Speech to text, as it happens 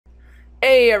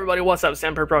Hey everybody, what's up?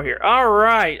 Sam Pro here.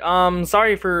 Alright,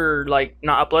 sorry for like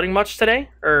not uploading much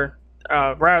today, or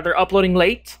rather uploading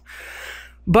late.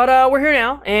 But we're here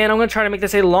now, and I'm gonna try to make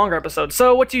this a longer episode.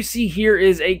 So what you see here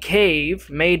is a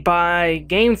cave made by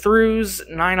walkthroughs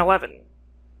 911.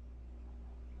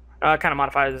 Kind of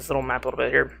modified this little map a little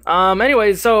bit here.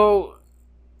 Anyways, so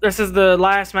this is the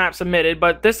last map submitted,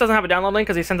 but this doesn't have a download link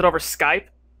because he sent it over Skype.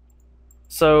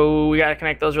 So we gotta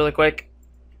connect those really quick.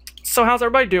 So how's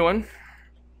everybody doing?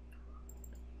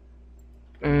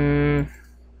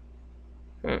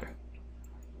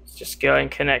 Let's just go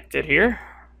and connect it here.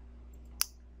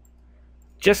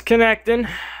 Just connecting,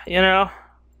 you know,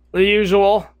 the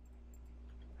usual.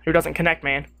 Who doesn't connect,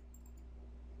 man?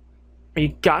 You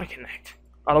gotta connect,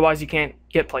 otherwise you can't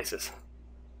get places.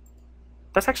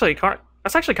 That's actually kind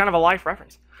of a life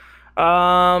reference.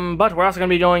 But we're also gonna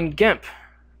be doing GIMP,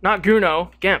 not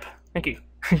Guno, GIMP. Thank you,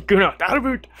 Guno.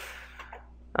 Dadaboot.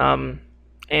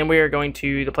 And we are going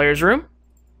to the player's room.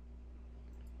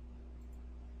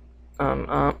 So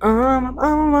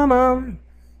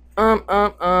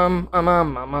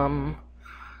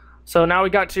now we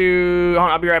got to. Hold on,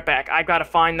 I'll be right back. I gotta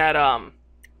find that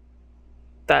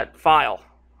that file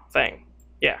thing.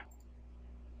 Yeah.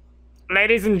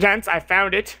 Ladies and gents, I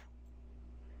found it.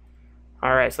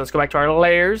 All right, so let's go back to our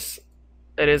layers.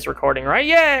 It is recording, right?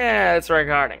 Yeah, it's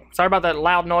recording. Sorry about that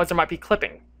loud noise. There might be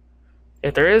clipping.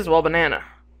 If there is, well, banana.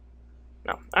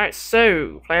 No. All right.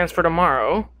 So plans for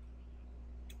tomorrow.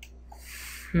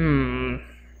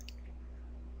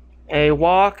 A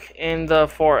walk in the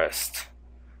forest.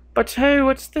 But hey,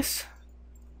 what's this?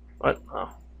 What?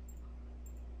 Oh.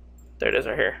 There it is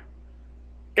right here.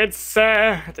 Good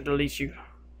sir. I have to delete you.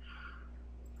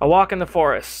 A walk in the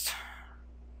forest.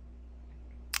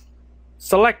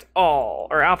 Select all.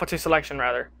 Or alpha to selection,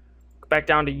 rather. Back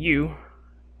down to you.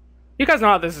 You guys know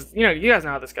how this is. You guys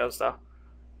know how this goes, though.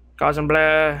 Cause and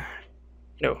blah.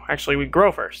 No, actually, we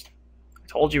grow first. I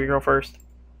told you we grow first.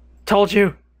 Told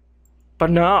you.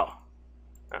 But no.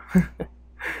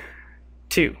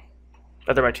 2.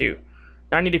 Feather by 2.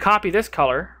 Now I need to copy this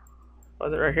color.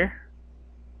 Was it right here?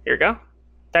 Here we go.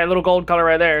 That little gold color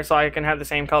right there, so I can have the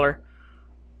same color.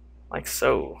 Like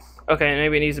so. Okay,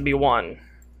 maybe it needs to be 1.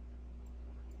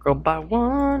 Grow by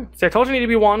 1. See, I told you it needed to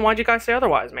be 1. Why'd you guys say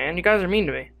otherwise, man? You guys are mean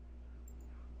to me.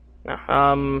 No,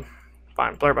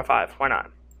 fine. Blur by 5. Why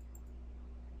not?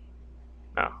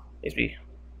 No, needs to be. Is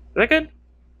that good?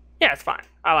 Yeah, it's fine.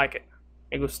 I like it.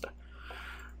 Me gusta.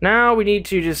 Now we need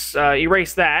to just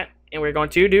erase that, and we're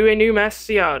going to do a new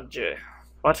message.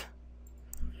 What?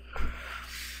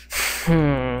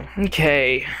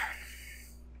 Okay.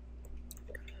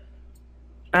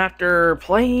 After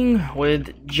playing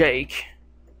with Jake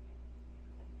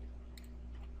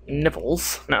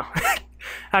Nipples, no.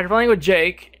 After playing with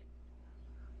Jake,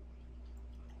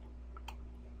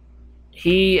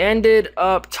 he ended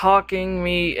up talking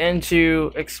me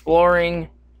into exploring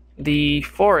the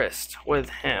forest with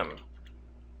him.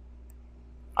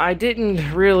 I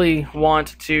didn't really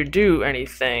want to do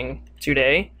anything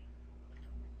today,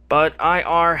 but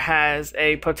IR has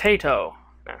a potato.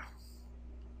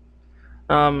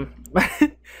 I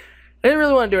didn't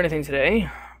really want to do anything today,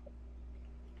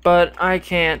 but I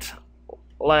can't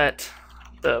let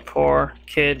the poor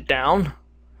kid down.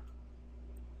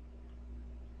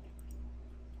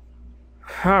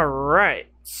 Alright,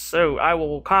 so I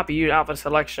will copy you to alpha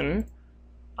selection.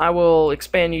 I will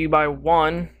expand you by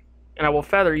 1, and I will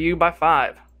feather you by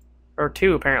 5. Or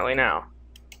 2, apparently, now.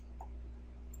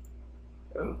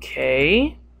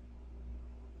 Okay.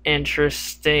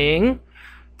 Interesting.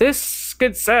 This,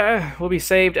 good sir, will be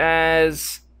saved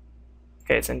as...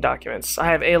 Okay, it's in documents. I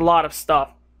have a lot of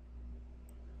stuff.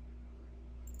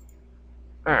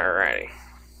 Alrighty.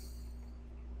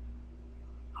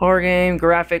 Horror game,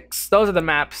 graphics, those are the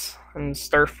maps and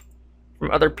stuff from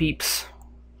other peeps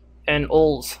and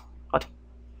ulls. What?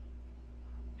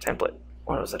 Template.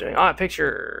 What was I doing? Ah,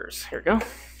 pictures. Here we go.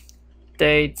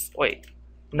 Dates. Wait.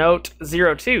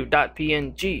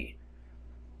 Note02.png.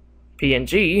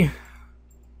 PNG.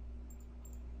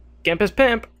 GIMP is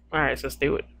pimp. Alright, so let's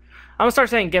do it. I'm gonna start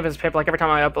saying GIMP is pimp like every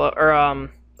time I upload, or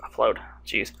upload.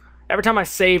 Jeez. Every time I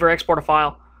save or export a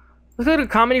file. Let's go to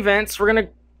common events. We're gonna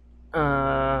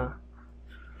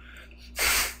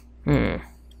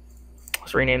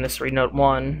let's rename this read note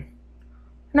 1.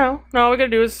 No, all we gotta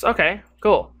do is okay,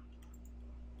 cool.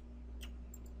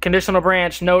 Conditional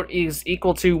branch note is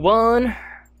equal to 1.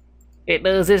 It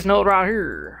does this note right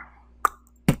here.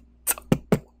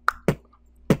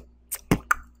 So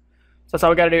that's all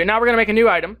we gotta do. Now we're gonna make a new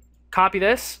item. Copy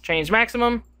this, change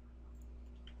maximum.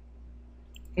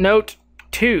 Note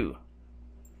 2.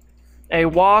 A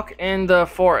walk in the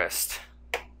forest.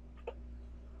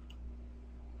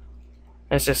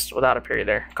 It's just without a period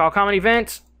there. Call common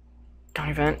event.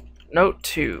 Common event. Note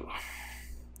 2.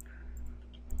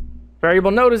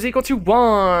 Variable note is equal to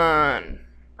 1.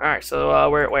 Alright, so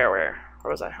where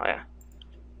was I? Oh yeah.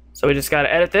 So we just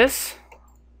gotta edit this.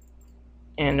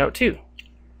 And note 2.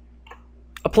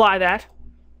 Apply that.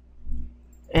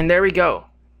 And there we go.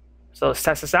 So let's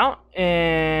test this out.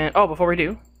 And oh, before we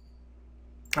do,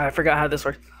 I forgot how this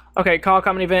works. Okay, call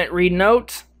common event, read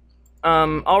note.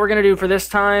 All we're gonna do for this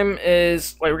time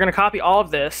is we're gonna copy all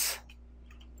of this,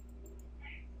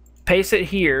 paste it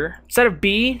here. Instead of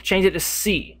B, change it to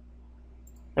C.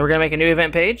 Then we're gonna make a new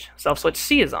event page. Self switch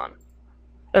C is on.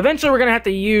 Eventually, we're gonna have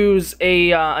to use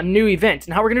a new event,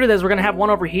 and how we're gonna do this is we're gonna have one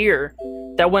over here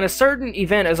that when a certain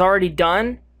event is already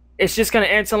done, it's just gonna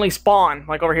instantly spawn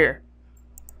like over here.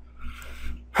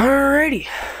 Alrighty.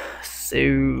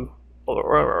 So where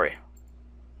were we?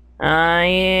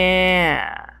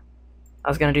 Yeah. I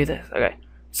was gonna do this. Okay.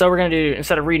 So we're gonna do,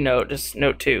 instead of read note, just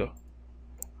note 2.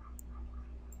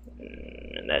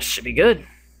 And that should be good.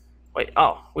 Wait,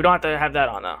 oh, we don't have to have that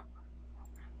on though.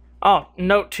 Oh,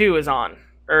 note 2 is on.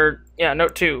 Or yeah,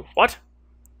 note 2. What?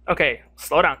 Okay,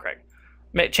 slow down, Craig.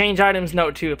 Change items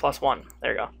note 2 to +1.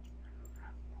 There you go.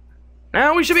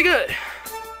 Now we should be good.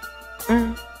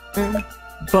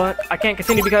 But I can't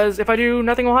continue because if I do,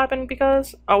 nothing will happen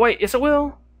because... Oh, wait. Yes, it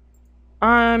will.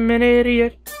 I'm an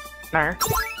idiot. Nah.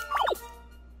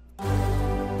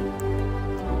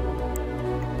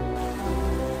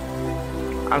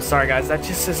 I'm sorry, guys. That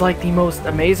just is like the most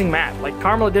amazing map. Like,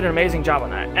 Carmelo did an amazing job on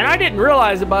that. And I didn't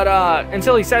realize it, but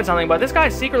until he said something, but this guy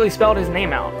secretly spelled his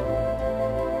name out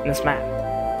in this map.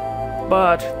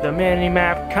 But the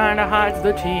mini-map kind of hides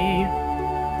the T.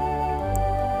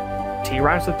 T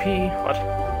rhymes with P. What?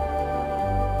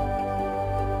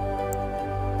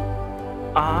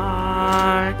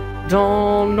 I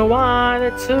don't know why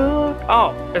they took...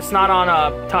 Oh, it's not on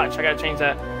touch. I gotta change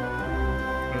that.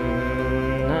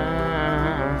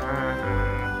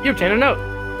 You obtain a note.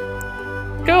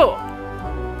 Cool.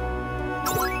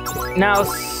 Now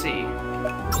let's see.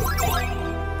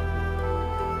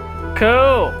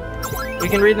 Cool. We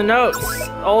can read the notes.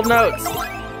 Old notes.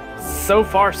 So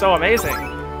far, so amazing.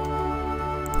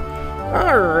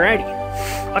 Alrighty.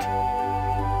 What?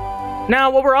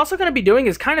 Now, what we're also going to be doing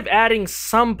is kind of adding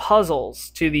some puzzles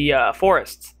to the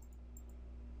forests.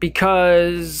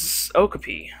 Because...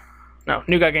 Okapi. No,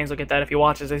 New Guy Games will get that if he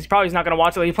watches this. He's probably not going to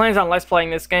watch it. He plans on Let's Playing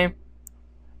this game.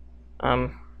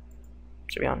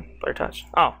 Should be on Player Touch.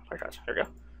 Oh, Player Touch. There we go.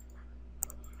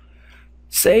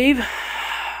 Save.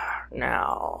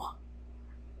 Now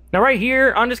right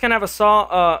here, I'm just going to have a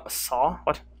saw.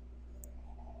 What?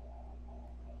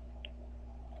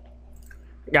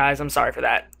 Guys, I'm sorry for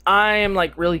that. I am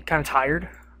like really kind of tired.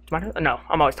 No,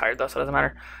 I'm always tired though, so it doesn't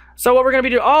matter. So what we're gonna be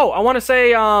doing? Oh, I want to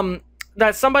say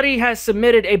that somebody has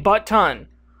submitted a butt ton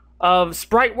of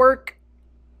sprite work.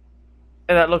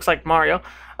 And that looks like Mario.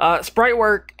 Sprite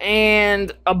work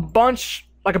and a bunch,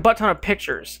 like a butt ton of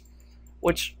pictures,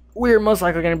 which we're most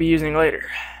likely gonna be using later.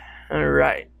 All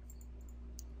right.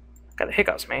 Got the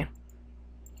hiccups, man.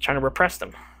 Trying to repress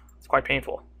them. It's quite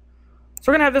painful.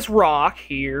 So we're gonna have this rock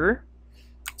here.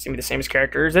 It's gonna be the same as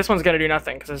characters. This one's gonna do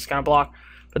nothing because it's gonna block.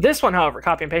 But this one, however,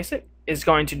 copy and paste it, is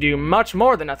going to do much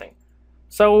more than nothing.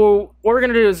 So what we're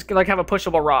gonna do is like have a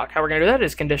pushable rock. How we're gonna do that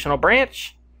is conditional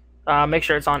branch. Make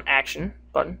sure it's on action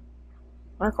button.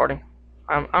 I'm recording.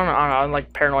 I don't know. I'm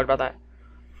like paranoid about that.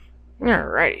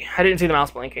 Alrighty. I didn't see the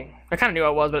mouse blinking. I kind of knew I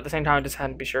was, but at the same time, I just had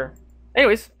to be sure.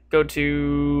 Anyways, go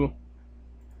to.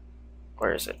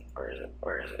 Where is it? Where is it?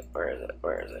 Where is it? Where is it?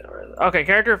 Where is it? Where is it? Okay,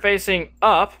 character facing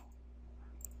up.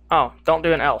 Oh, don't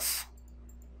do an else.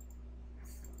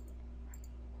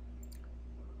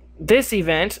 This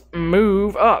event,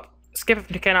 move up. Skip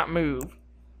if you cannot move.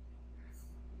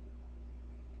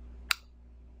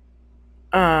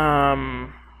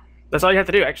 That's all you have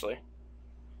to do, actually.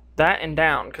 That and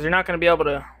down, because you're not going to be able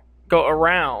to go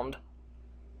around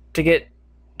to be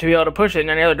able to push it in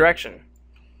any other direction.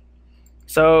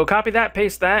 So copy that,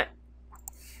 paste that,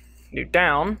 do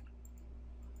down,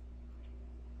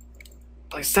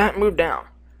 place that, move down.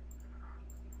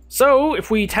 So if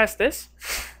we test this,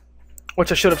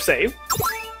 which I should have saved,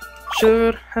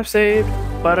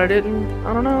 but I didn't.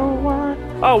 I don't know why.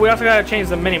 Oh, we also gotta change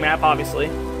the mini-map, obviously.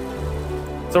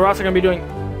 So we're also gonna be doing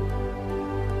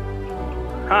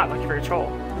lucky for control.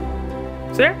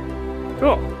 See there?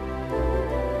 Cool.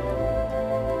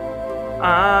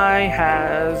 I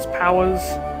has powers.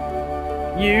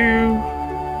 You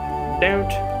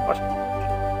don't. What?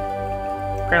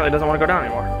 Apparently it doesn't want to go down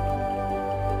anymore.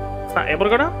 It's not able to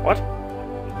go down? What?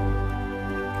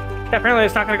 Yeah, apparently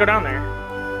it's not gonna go down there.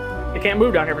 It can't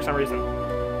move down here for some reason.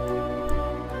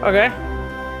 Okay.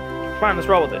 Fine, let's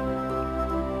roll with it.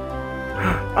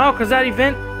 Oh, because that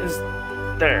event is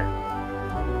there.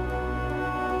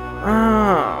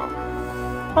 Oh.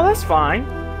 Well, that's fine.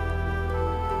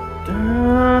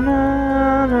 I'm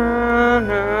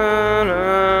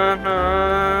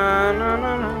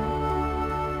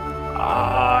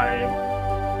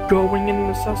going in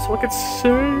the south so I could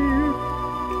save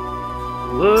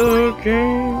the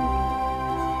game.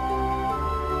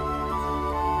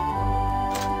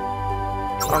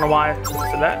 I don't know why I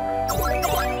said that.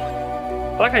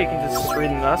 I like how you can just read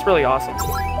them. That's really awesome.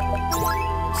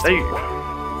 Save.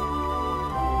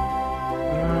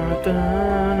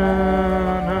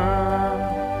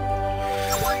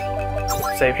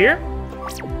 Save here.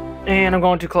 And I'm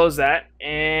going to close that.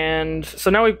 And so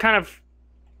now we've kind of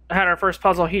had our first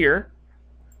puzzle here.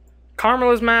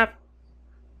 Carmela's map.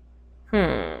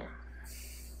 I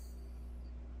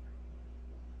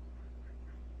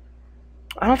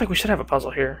don't think we should have a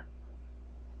puzzle here.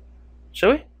 Should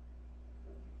we?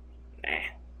 Nah.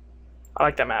 I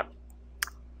like that map.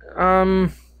 Now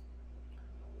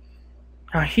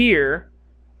here.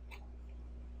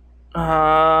 You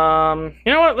know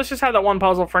what? Let's just have that one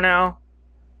puzzle for now.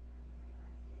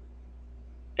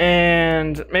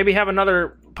 And maybe have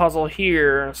another puzzle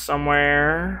here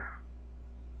somewhere.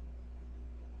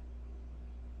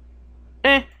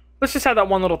 Let's just have that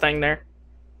one little thing there.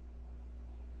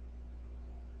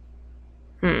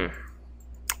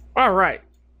 Alright.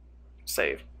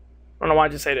 Save. I don't know why I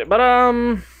just saved it, but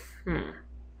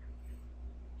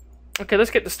okay, let's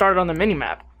get started on the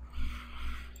mini-map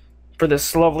for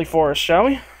this lovely forest, shall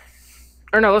we?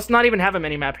 Or no, let's not even have a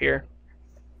mini-map here.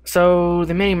 So,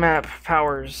 the mini-map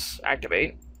powers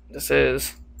activate. This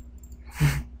is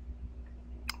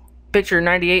picture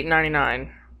 98 and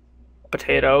 99.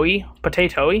 Potato-y.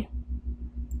 Potato-y.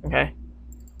 Okay.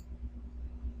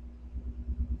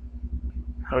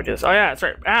 How do we do this? Oh yeah, that's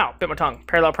right. Ow! Bit my tongue.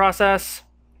 Parallel process.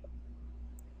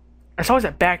 It's always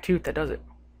that back tooth that does it.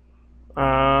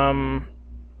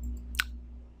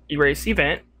 Erase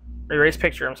event. Erase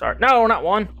picture, I'm sorry. No, not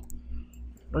one.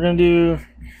 We're gonna do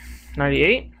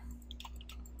 98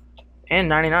 and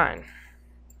 99.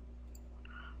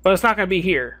 But it's not gonna be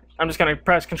here. I'm just gonna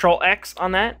press Control X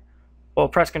on that.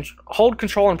 Well, hold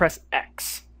Control and press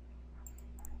X.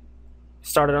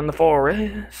 Started on the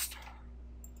forest.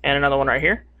 And another one right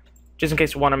here. Just in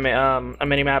case we want a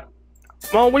mini-map.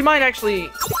 Well, we might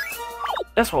actually...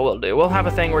 That's what we'll do. We'll have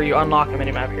a thing where you unlock a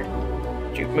mini-map here.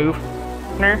 Did you move?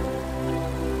 There.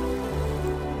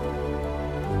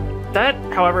 That,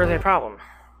 however, is a problem.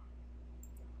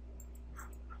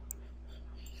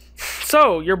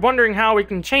 So, you're wondering how we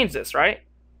can change this, right?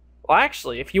 Well,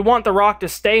 actually, if you want the rock to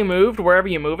stay moved wherever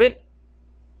you move it,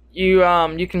 you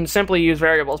can simply use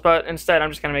variables, but instead I'm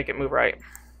just going to make it move right.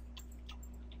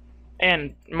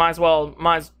 And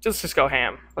just go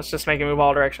ham. Let's just make it move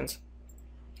all directions.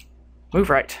 Move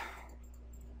right.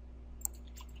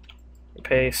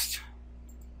 Paste.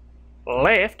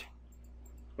 Left.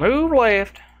 Move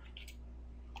left.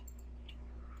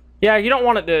 Yeah, you don't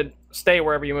want it to stay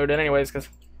wherever you moved it anyways, because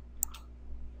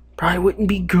probably wouldn't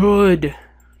be good.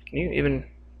 Can you even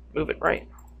move it right?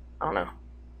 I don't know.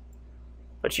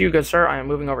 But you, good sir, I am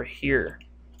moving over here.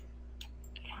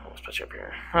 Let's put you up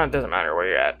here. It doesn't matter where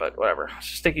you're at, but whatever. Let's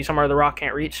just stick you somewhere the rock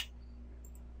can't reach.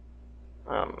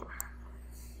 I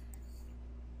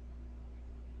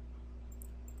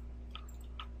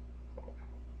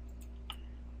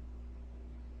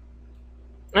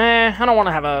don't want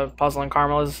to have a puzzle in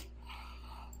Carmela's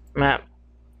map.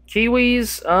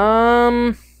 Kiwis,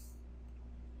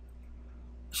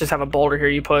 let's just have a boulder here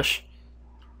you push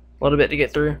a little bit to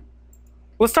get through.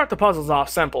 Let's start the puzzles off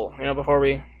simple, before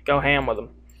we go ham with them.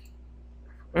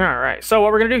 Alright, so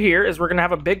what we're going to do here is we're going to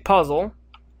have a big puzzle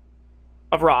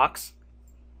of rocks.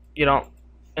 You don't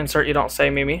insert, you don't say,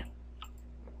 Mimi.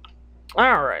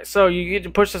 Alright, so you get to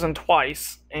push this in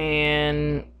twice,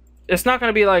 and it's not going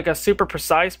to be like a super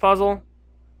precise puzzle.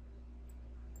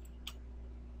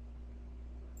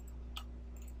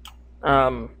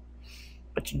 But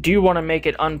you do want to make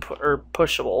it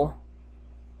pushable.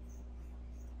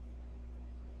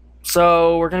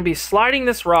 So we're going to be sliding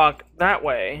this rock that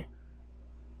way,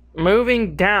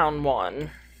 moving down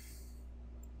one.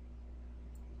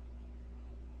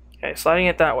 Okay, sliding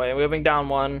it that way, moving down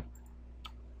one,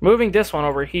 moving this one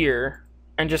over here,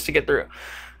 and just to get through.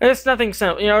 It's nothing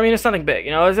simple, it's nothing big,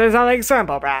 it's nothing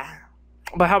simple, brah.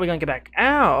 But how we going to get back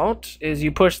out is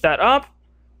you push that up,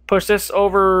 push this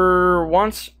over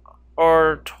once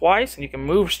or twice, and you can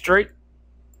move straight.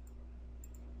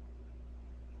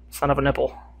 Son of a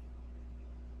nipple.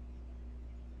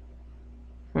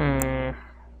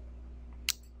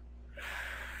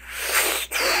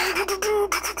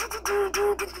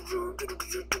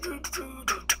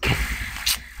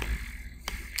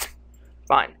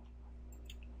 Fine.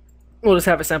 We'll just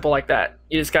have it simple like that.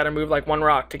 You just gotta move like one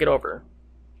rock to get over.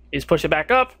 You just push it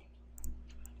back up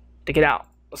to get out.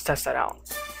 Let's test that out.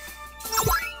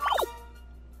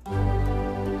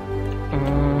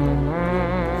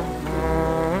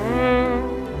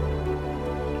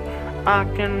 I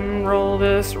can roll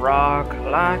this rock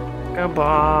like a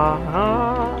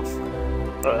boss.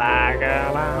 Like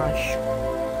a boss.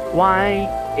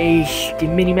 Why is the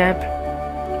minimap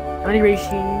on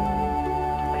racing?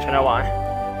 Actually, I know why.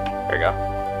 There you go.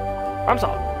 Problem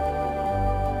solved.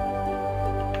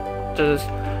 Just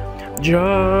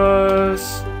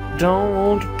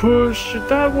don't push it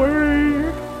that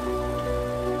way.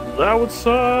 That would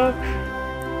suck.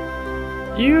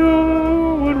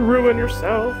 You would ruin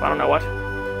yourself. I don't know what.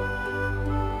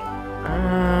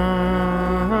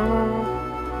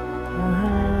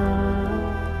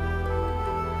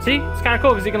 See, it's kind of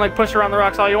cool because you can like push around the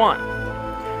rocks all you want.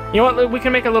 You know what? We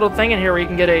can make a little thing in here where you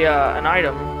can get a an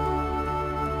item.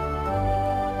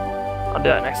 I'll do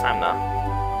that next time though,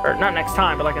 or not next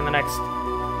time, but like in the next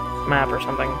map or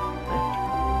something.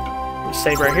 Just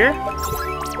save right here.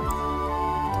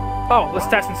 Oh, let's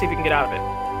test and see if we can get out of it.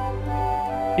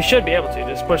 You should be able to.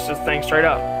 Just push this thing straight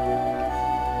up.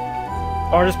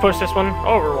 Or just push this one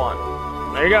over one.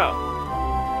 There you go.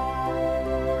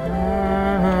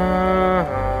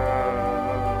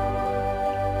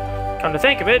 Come to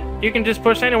think of it, you can just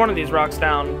push any one of these rocks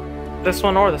down. This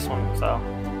one or this one, so...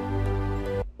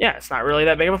 yeah, it's not really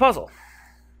that big of a puzzle.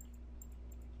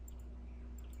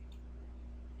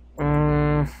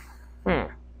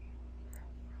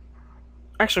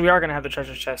 Actually, we are going to have the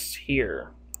treasure chest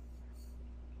here.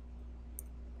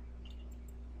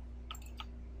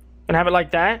 Gonna have it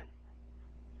like that.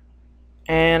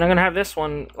 And I'm gonna have this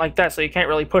one like that, so you can't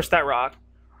really push that rock.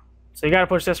 So you gotta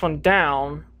push this one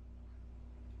down.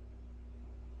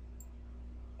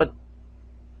 But,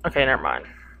 okay, never mind.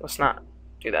 Let's not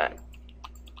do that.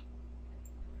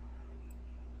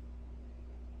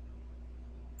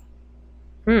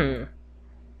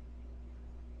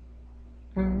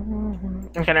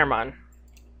 Okay, never mind.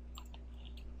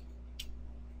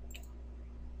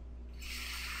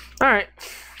 Alright,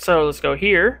 so let's go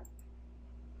here.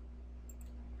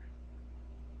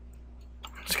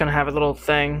 Just gonna have a little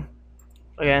thing.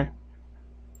 Okay. I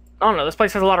don't know, this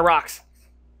place has a lot of rocks.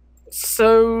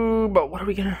 So, but what are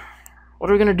we gonna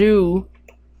do?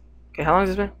 Okay, how long has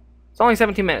this been? It's only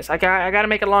 17 minutes. I gotta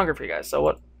make it longer for you guys. So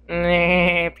what?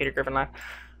 Peter Griffin laugh.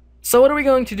 So what are we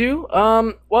going to do?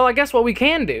 Well, I guess what we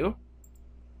can do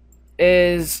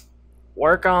is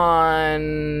work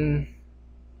on...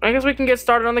 I guess we can get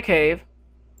started on the cave.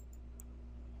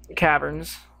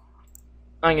 Caverns.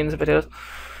 Onions and potatoes.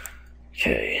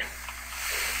 Okay.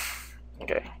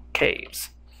 Okay. Caves.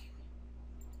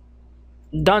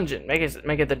 Dungeon. Make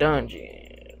it the dungeon.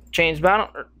 Change battle.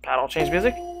 Or battle. Change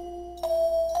music.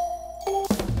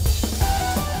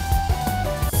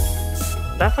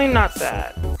 Definitely not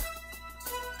that.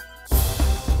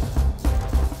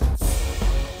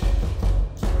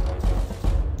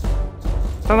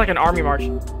 Sounds like an army march.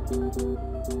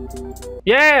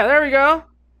 Yeah, there we go.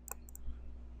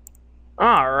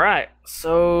 Alright,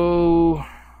 so...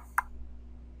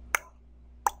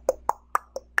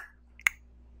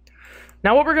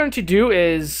 now what we're going to do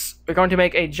is we're going to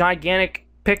make a gigantic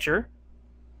picture.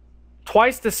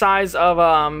 Twice the size of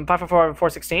 544 by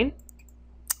 416.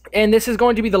 And this is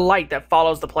going to be the light that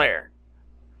follows the player.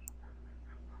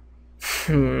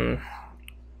 You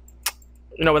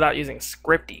know, without using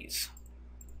scripties.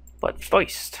 But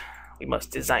first, we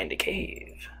must design the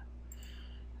cave.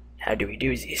 How do we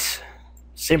do this?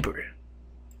 Simple.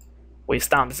 We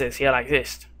stamp this here like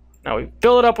this. Now we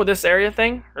fill it up with this area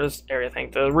thing, or this area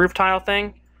thing, the roof tile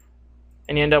thing,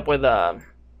 and you end up with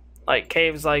like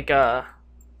caves like Batman.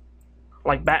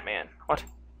 What?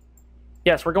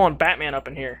 Yes, we're going Batman up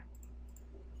in here.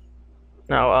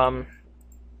 No,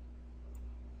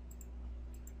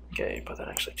 okay, put that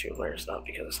actually 2 layers up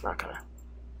because it's not gonna.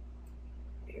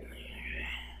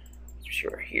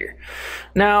 Sure, here.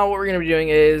 Now what we're gonna be doing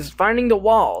is finding the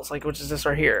walls, like which is this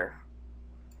right here,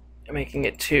 and making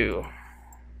it 2,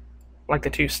 like the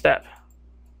 2-step,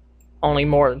 only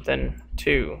more than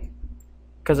 2,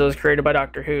 because it was created by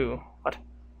Doctor Who. What?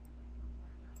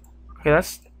 Okay,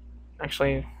 that's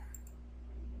actually.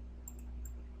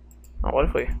 Oh, what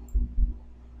if we?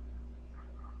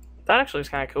 That actually is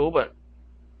kind of cool, but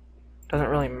doesn't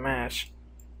really match.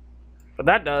 But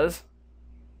that does.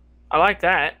 I like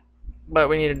that. But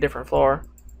we need a different floor.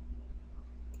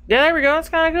 Yeah, there we go. That's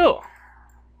kind of cool.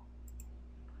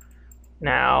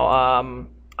 Now,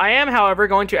 I am, however,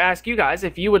 going to ask you guys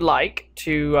if you would like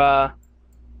to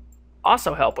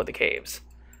also help with the caves.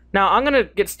 Now I'm gonna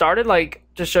get started, like,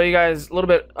 to show you guys a little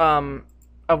bit of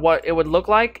what it would look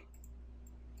like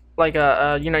you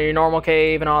know, your normal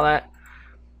cave and all that.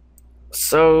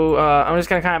 So I'm just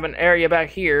gonna kind of have an area back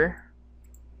here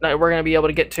that we're gonna be able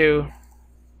to get to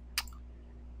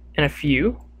in a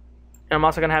few, and I'm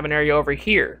also gonna have an area over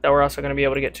here that we're also gonna be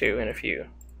able to get to in a few.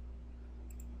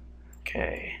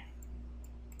 Okay,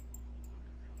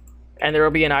 and there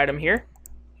will be an item here.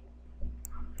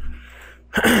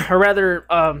 Or rather,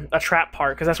 a trap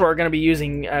part, because that's what we're going to be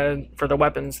using for the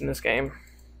weapons in this game.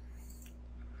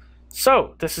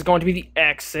 So, this is going to be the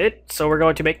exit. So, we're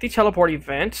going to make the teleport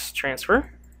event.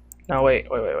 Transfer. No, wait.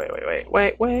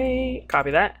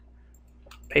 Copy that.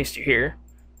 Paste you here.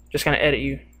 Just going to edit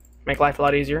you. Make life a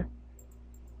lot easier.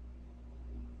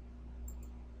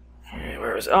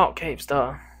 Where is it? Oh, caves,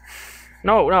 duh.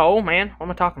 No, man. What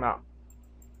am I talking about?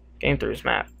 Game throughs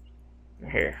map.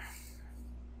 Here.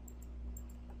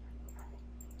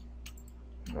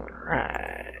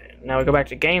 Alright, now we go back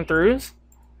to game throughs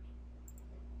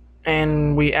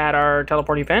and we add our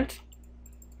teleport event.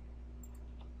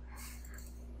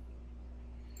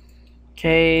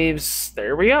 Caves,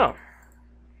 there we go.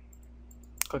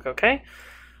 Click OK.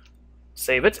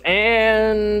 Save it,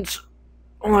 and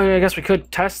well, I guess we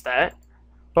could test that.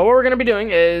 But what we're going to be doing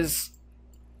is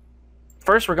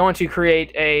first we're going to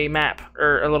create a map,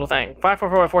 or a little thing. 544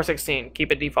 by 416,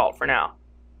 keep it default for now.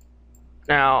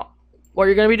 Now, what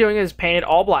you're going to be doing is paint it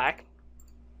all black.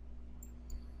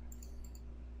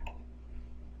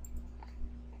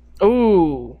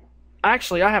 Ooh.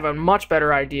 Actually, I have a much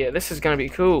better idea. This is going to be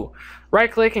cool.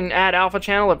 Right click and add alpha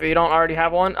channel if you don't already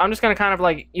have one. I'm just going to kind of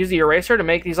like use the eraser to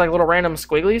make these like little random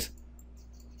squigglies,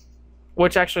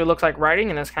 which actually looks like writing,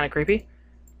 and that's kind of creepy.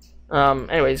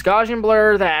 Anyways, Gaussian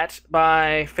blur that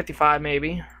by 55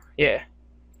 maybe. Yeah.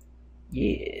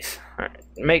 Yes. Alright.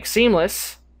 Make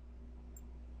seamless.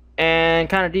 And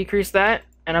kind of decrease that,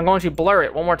 and I'm going to blur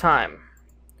it one more time.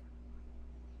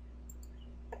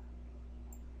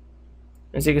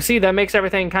 As you can see, that makes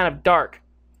everything kind of dark.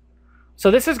 So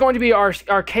this is going to be our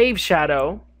cave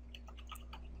shadow.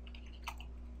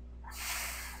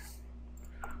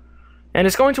 And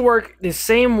it's going to work the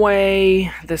same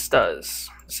way this does.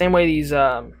 The same way these,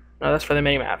 no, that's for the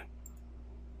minimap.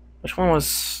 Which one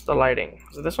was the lighting?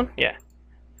 Was it this one? Yeah.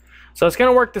 So it's going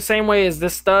to work the same way as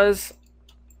this does.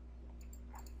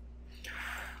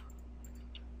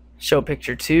 Show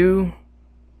picture 2.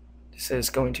 This is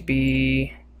going to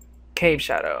be cave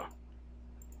shadow.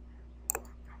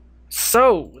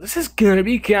 So this is gonna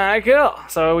be kind of cool.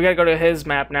 So we gotta go to his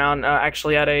map now and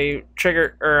actually add a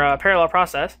trigger or a parallel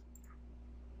process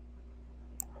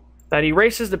that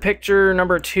erases the picture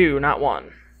number 2, not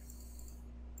 1.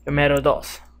 Número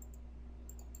 2.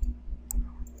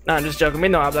 No, I'm just joking. Me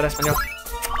no hablar español.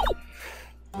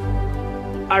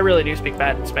 I really do speak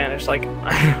bad Spanish. Like,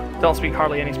 don't speak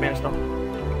hardly any Spanish though.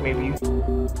 Maybe you.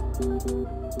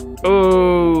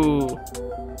 Ooh,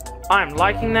 I'm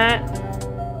liking that.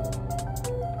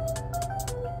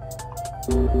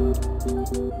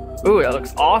 Ooh, that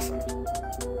looks awesome.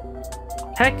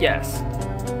 Heck yes.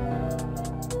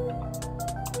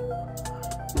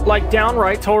 Like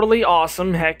downright totally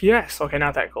awesome. Heck yes. Okay,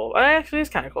 not that cool. Actually, it's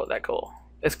kind of cool. That cool.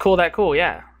 It's cool. That cool.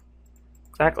 Yeah.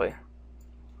 Exactly.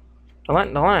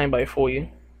 Don't let anybody fool you.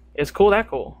 It's cool, that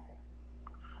cool.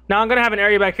 Now I'm going to have an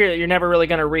area back here that you're never really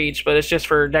going to reach, but it's just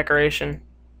for decoration.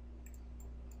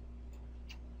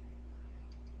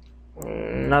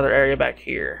 Another area back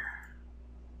here.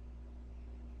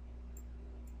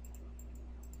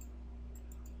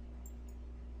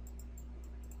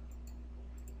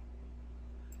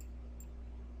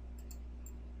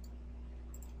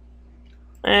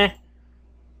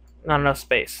 Not enough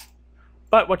space.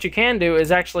 But what you can do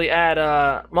is actually add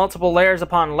multiple layers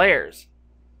upon layers.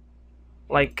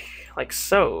 Like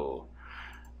so.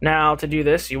 Now to do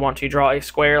this, you want to draw a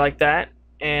square like that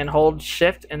and hold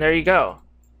shift, and there you go.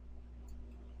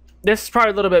 This is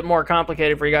probably a little bit more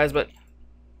complicated for you guys, but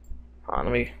let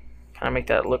me kind of make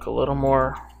that look a little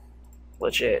more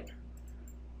legit.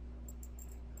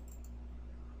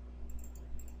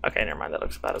 Okay, never mind. That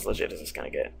looks about as legit as it's gonna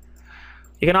get.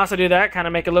 You can also do that, kind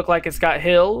of make it look like it's got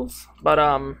hills, but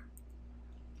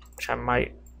which I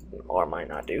might or might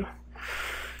not do.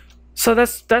 So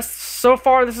that's so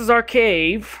far. This is our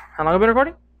cave. How long have I been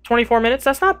recording? 24 minutes.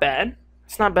 That's not bad.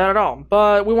 It's not bad at all.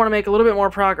 But we want to make a little bit more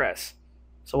progress.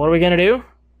 So what are we gonna do?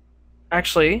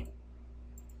 Actually,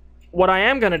 what I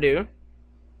am gonna do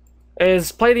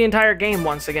is play the entire game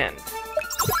once again.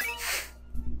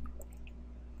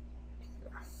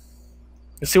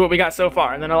 Let's see what we got so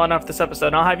far, and then I'll end off this episode,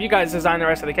 and I'll have you guys design the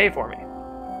rest of the cave for me.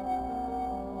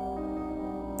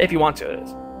 If you want to, it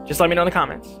is. Just let me know in the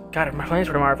comments. God, my plans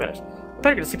for tomorrow are finished. I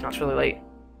better get to sleep now, it's really late.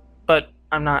 But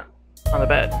I'm not on the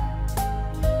bed.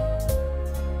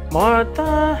 What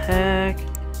the heck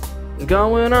is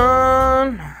going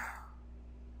on?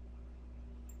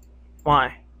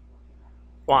 Why?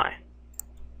 Why?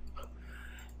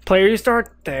 Player, you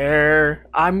start there.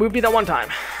 I moved you that one time.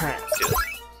 Alright, let's do this.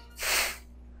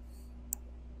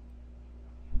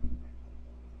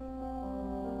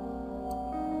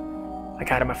 I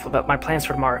got it, my plans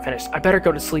for tomorrow are finished. I better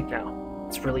go to sleep now.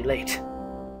 It's really late.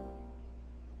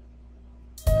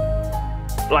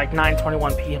 Like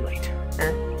 9:21 p.m. late.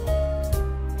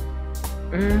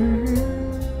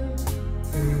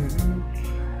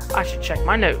 I should check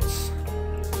my notes.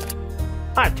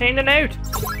 I obtained a note.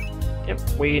 Yep,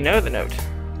 we know the note.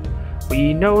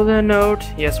 We know the note.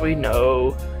 Yes, we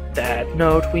know that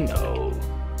note. We know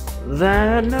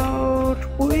that note.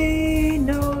 We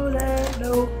know that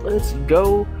note. Let's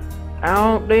go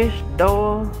out this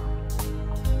door.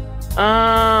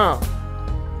 Oh,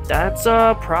 that's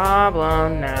a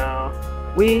problem now.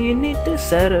 We need to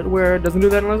set it where it doesn't do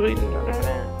that unless we.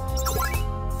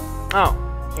 Oh,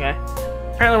 okay.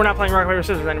 Apparently, we're not playing rock paper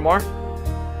scissors anymore.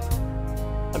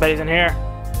 I bet he's in here.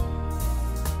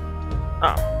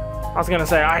 Oh, I was gonna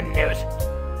say I knew it.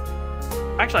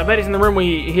 Actually, I bet he's in the room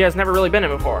he has never really been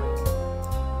in before.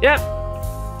 Yep.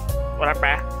 What up,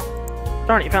 brah?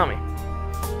 Darn it, you found me.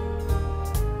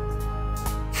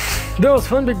 Those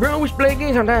fun big bro wish play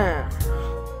games on time.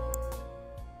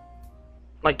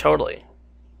 Like totally.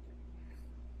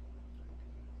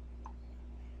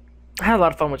 I had a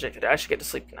lot of fun with Jake today. I should get to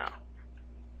sleep now.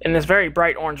 In this very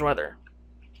bright orange weather.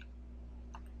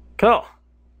 Cool.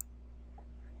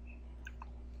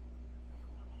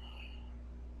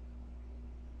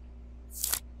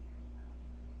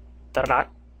 Dot.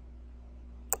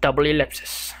 Double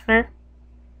ellipsis. My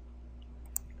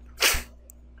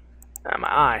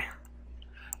eye.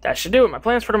 That should do it. My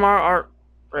plans for tomorrow are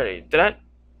ready. Did I?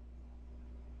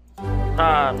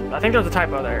 I think there's a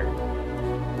typo there.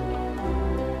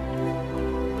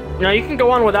 Now you can go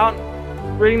on without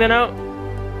reading the note,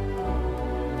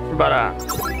 but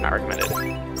not recommended.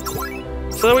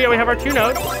 So we have our two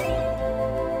notes.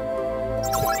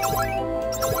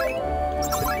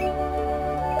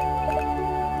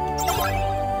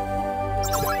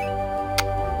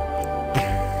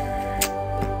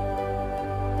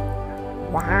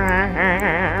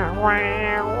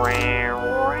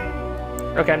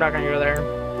 Okay, I'm not gonna go there.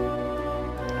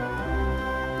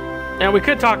 And we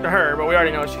could talk to her, but we already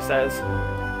know what she says.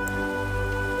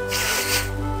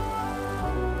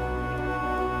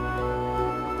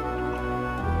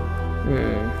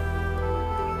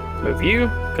 Move you.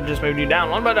 Could have just moved you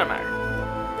down one, but it doesn't matter.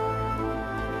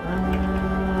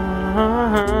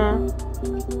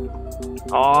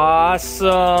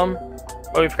 Awesome.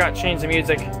 Oh, we forgot to change the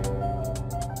music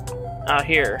out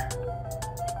here.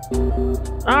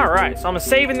 Alright, so I'm gonna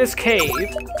save in this cave.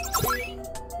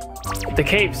 The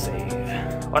cave save.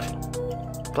 What?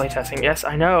 Playtesting. Yes,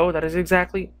 I know. That is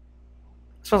exactly. It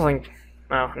smells like.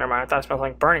 Oh, never mind. I thought it smelled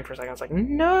like burning for a second. I was like,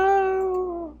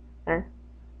 no.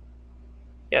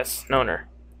 Yes, noner.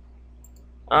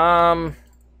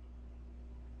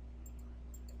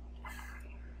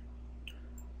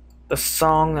 The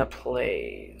song that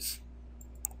plays.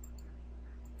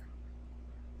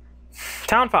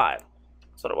 Town 5.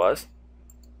 That's what it was.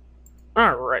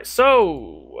 Alright,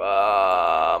 so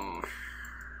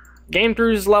game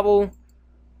throughs level,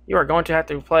 you are going to have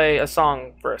to play a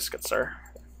song for us, good sir.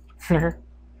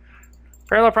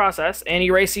 Parallel process and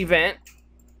erase event.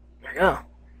 There you go.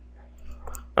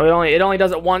 Oh, it only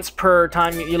does it once per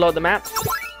time you load the map.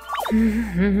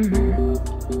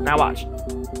 Now watch.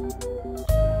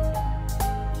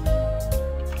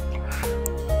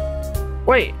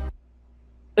 Wait,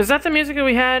 is that the music that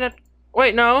we had?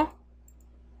 Wait, no.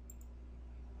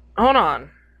 Hold on.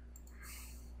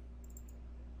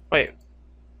 Wait.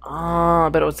 Oh, I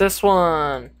bet it was this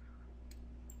one.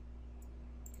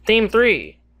 Theme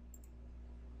 3.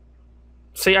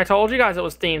 See, I told you guys it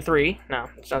was Theme 3. No,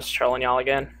 it's just trolling y'all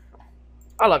again.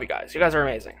 I love you guys. You guys are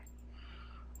amazing.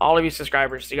 All of you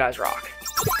subscribers, you guys rock.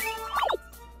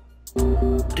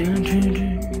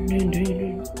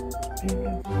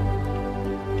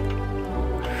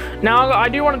 Now, I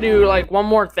do want to do, like, one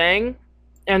more thing.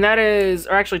 And that is,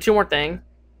 or actually two more things.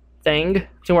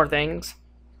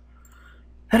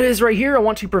 That is right here. I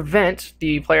want to prevent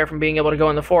the player from being able to go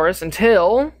in the forest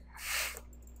until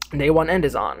day 1 end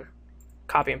is on.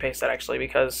 Copy and paste that actually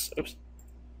because, oops.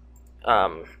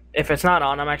 If it's not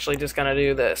on, I'm actually just going to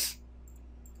do this.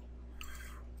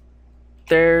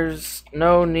 There's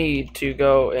no need to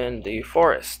go in the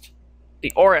forest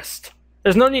The Orist.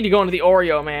 There's no need to go into the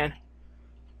Oreo, man.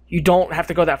 You don't have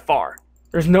to go that far.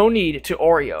 There's no need to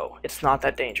Oreo. It's not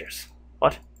that dangerous.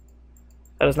 What?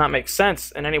 That does not make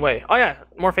sense in any way. Oh yeah,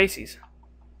 more faces.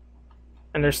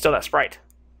 And there's still that sprite.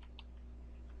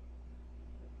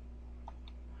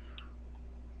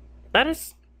 That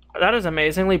is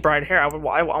amazingly bright hair. I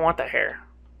want that hair.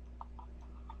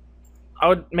 I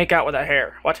would make out with that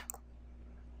hair. What?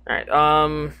 Alright,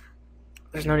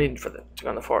 there's no need to go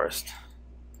in the forest.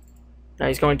 Now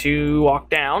he's going to walk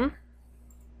down.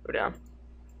 Go down.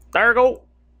 There we go.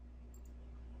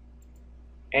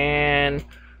 And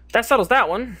that settles that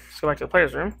one. Let's go back to the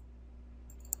player's room.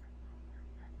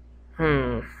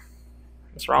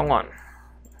 That's the wrong one.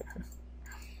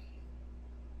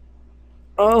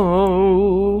 OMG.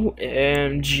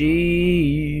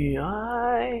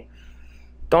 I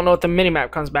don't know if the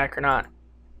minimap comes back or not.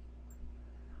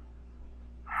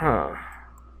 Huh.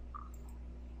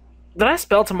 Did I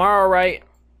spell tomorrow right?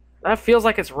 That feels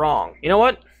like it's wrong. You know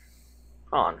what?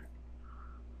 Hold on.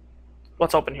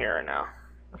 What's open here right now?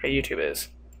 Okay, YouTube is.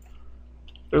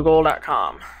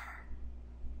 Google.com.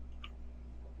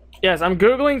 Yes, I'm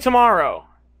Googling tomorrow.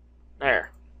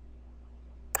 There.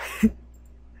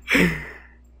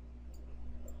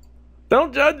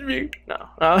 Don't judge me. No.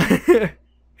 Alright.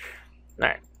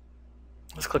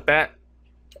 Let's click that.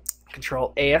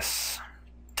 Control S.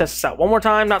 Test this out one more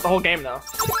time. Not the whole game, though.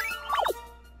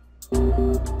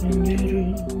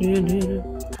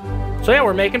 So yeah,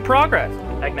 we're making progress.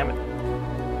 Dagnammit.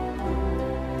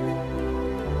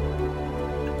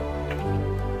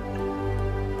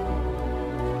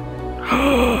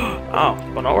 Oh,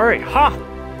 well, don't worry. Ha! Huh.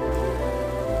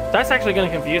 That's actually going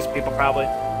to confuse people, probably.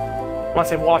 Once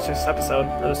they've watched this episode,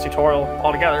 or this tutorial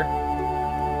altogether.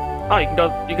 Oh, you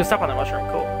can step on that mushroom.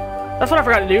 Cool. That's what I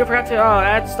forgot to do. I forgot to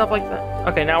add stuff like that.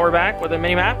 Okay, now we're back with a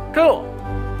mini-map. Cool!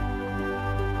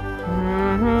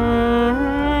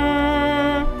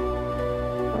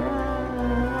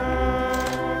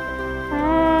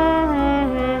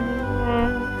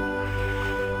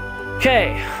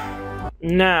 Okay.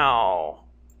 Now...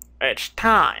 it's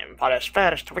time for this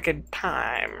first wicked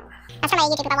time. That's from a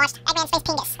YouTube group I watched. Eggman Space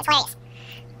Pingus. That's hilarious.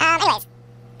 Anyways.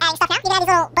 Adding stuff now. You can add these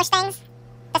little bush things.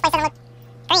 This place doesn't look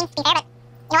green, to be fair, but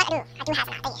you know what? I do have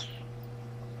some. Thank you.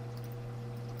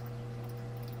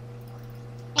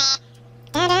 Nah.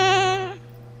 Da-da.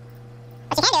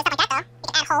 What you can do is stuff like that, though. You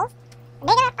can add holes.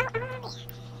 Bigger.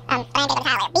 And then bigger the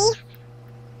tile layer. B.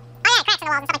 Oh, yeah, cracks in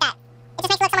the walls and stuff like that. It just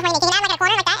makes it look so much more unique. You can add like a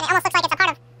corner like that, and it almost looks like it's a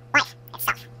part of life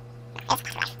itself. It's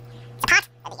part of life. It's a part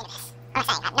of the universe. What am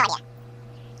I saying? I have no idea.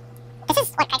 This is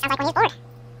what Craig sounds like when he's bored.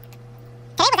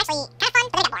 Today was actually kind of fun,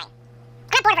 but then it got boring.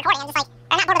 I'm not bored of recording, I'm just like,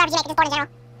 I'm not bored of RPG making, just bored in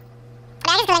general. But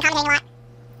I just feel like commentating a lot.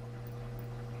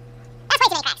 That's way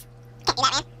too many cracks. Can't do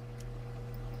that, man.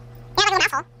 You have like a little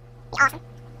mouthful. Be awesome.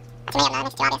 But to me, it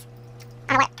makes it too obvious.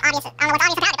 I don't know what's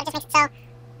obvious about it, but it just makes it so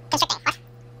constricting. What?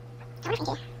 I wonder if I can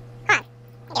do. Hold on.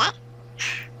 Can I do that?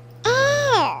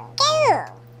 Oh, cool.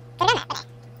 Could have done that,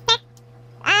 but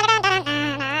where the heck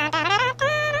are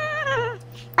those mushrooms?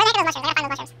 I gotta find those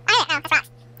mushrooms. Oh, yeah, no, that's rocks.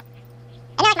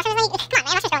 I know, like, mushrooms, come on,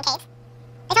 man, mushrooms grow in caves.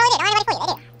 They totally do. Don't anybody fool you, they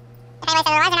do. If anybody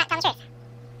says otherwise, they're not telling the truth.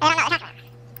 They don't know what they're talking about.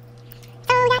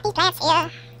 So, we got these plants here.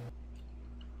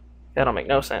 That don't make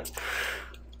no sense.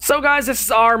 So, guys, this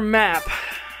is our map.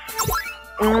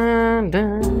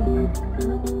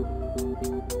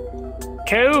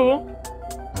 Cool.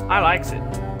 I likes it.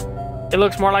 It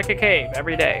looks more like a cave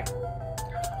every day.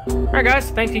 Alright,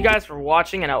 guys, thank you guys for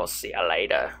watching, and I will see you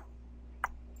later.